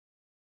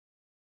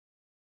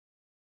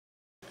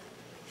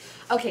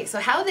Okay, so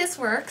how this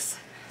works,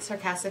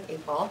 Sarcastic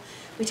 8-ball,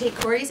 we take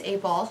Corey's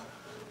 8-ball,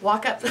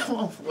 walk up,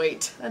 oh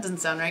wait, that doesn't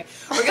sound right.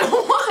 We're gonna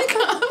walk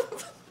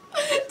up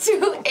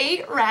to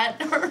 8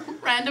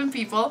 random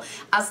people,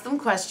 ask them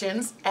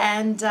questions,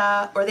 and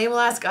or they will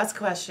ask us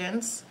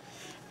questions,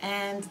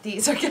 and the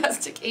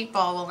Sarcastic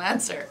 8-ball will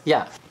answer.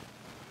 Yeah.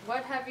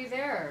 What have you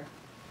there?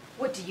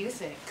 What do you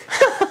think?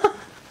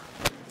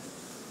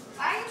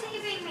 Why are you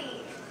taping me?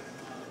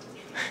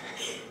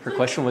 Her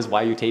question was,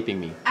 why are you taping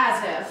me?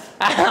 As if.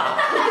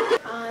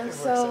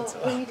 So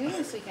what are you doing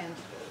this weekend?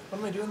 What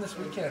am I doing this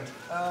weekend?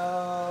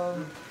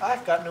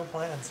 I've got no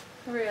plans.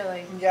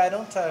 Really? Yeah, I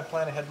don't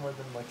plan ahead more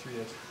than like 3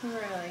 days.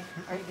 Really?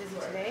 Are you busy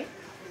today?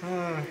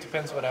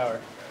 Depends what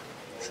hour.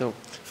 So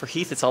for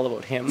Heath, it's all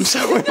about him.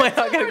 So we might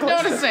not get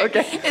close. Noticing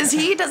Okay. is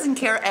he doesn't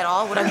care at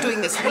all what I'm doing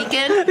this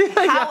weekend,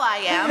 how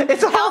I am,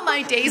 how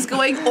my day's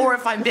going, or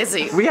if I'm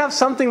busy. We have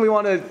something we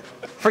want to.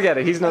 Forget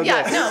it. He's no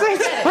Yeah, good. no,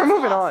 forget it. We're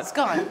moving on. It's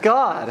gone.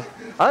 God,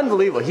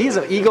 unbelievable. He's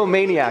an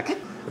egomaniac.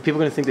 Are people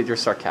gonna think that you're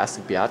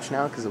sarcastic biatch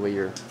now because the way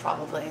you're?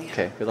 Probably.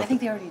 Okay. Good luck. I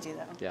think they already do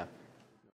that. Yeah.